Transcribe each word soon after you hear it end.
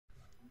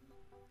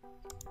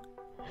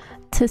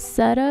To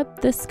set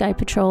up the Sky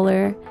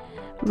Patroller,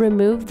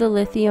 remove the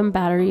lithium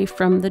battery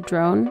from the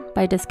drone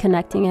by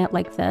disconnecting it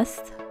like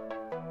this.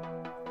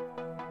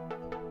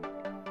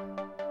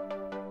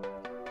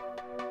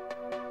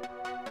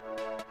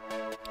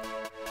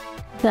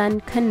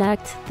 Then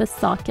connect the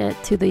socket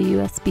to the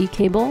USB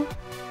cable.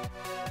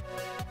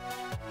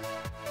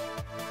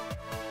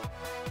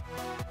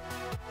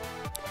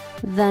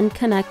 Then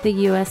connect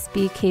the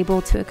USB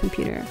cable to a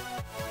computer.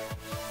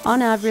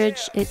 On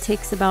average, it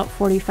takes about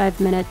 45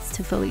 minutes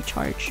to fully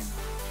charge.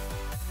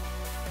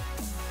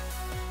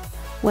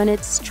 When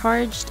it's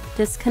charged,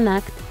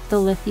 disconnect the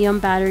lithium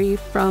battery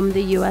from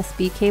the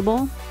USB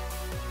cable.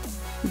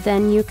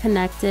 Then you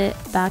connect it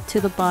back to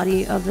the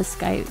body of the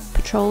Sky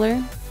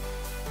Patroller.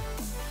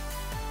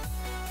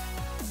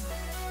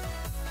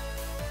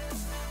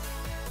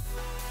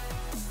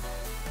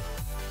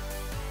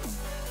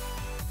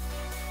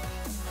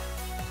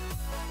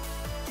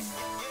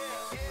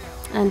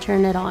 And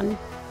turn it on.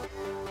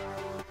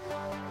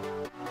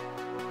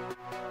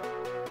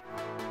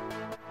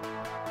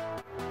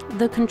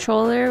 The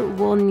controller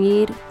will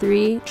need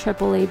 3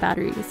 AAA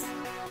batteries.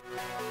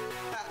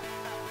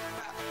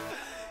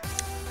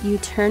 You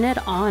turn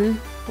it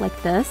on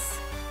like this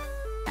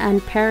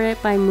and pair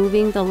it by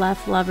moving the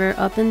left lever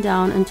up and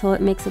down until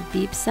it makes a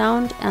beep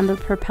sound and the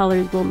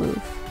propellers will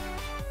move.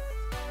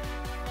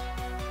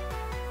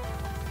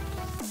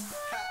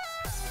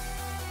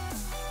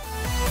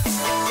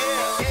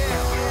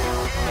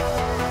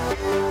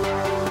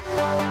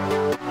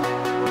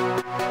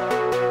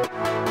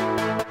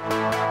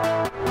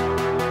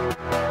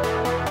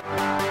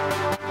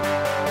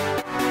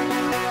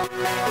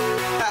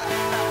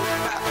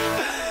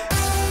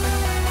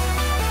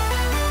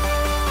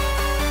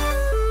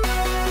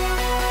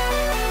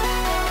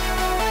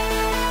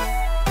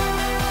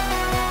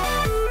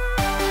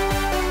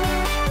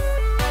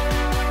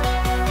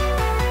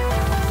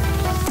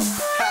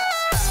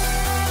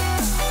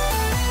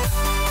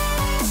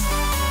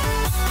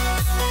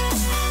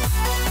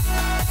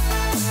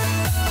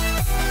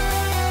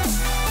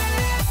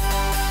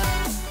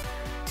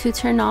 To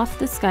turn off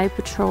the Sky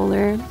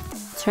Patroller,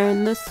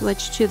 turn the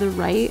switch to the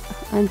right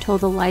until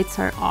the lights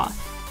are off.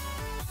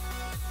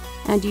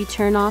 And you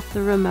turn off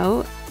the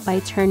remote by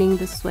turning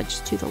the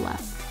switch to the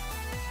left.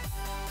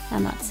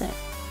 And that's it.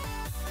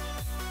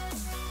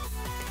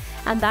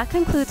 And that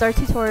concludes our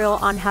tutorial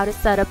on how to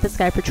set up the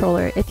Sky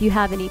Patroller. If you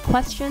have any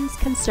questions,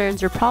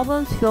 concerns, or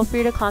problems, feel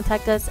free to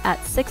contact us at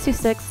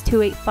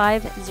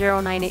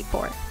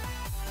 626-285-0984.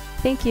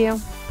 Thank you.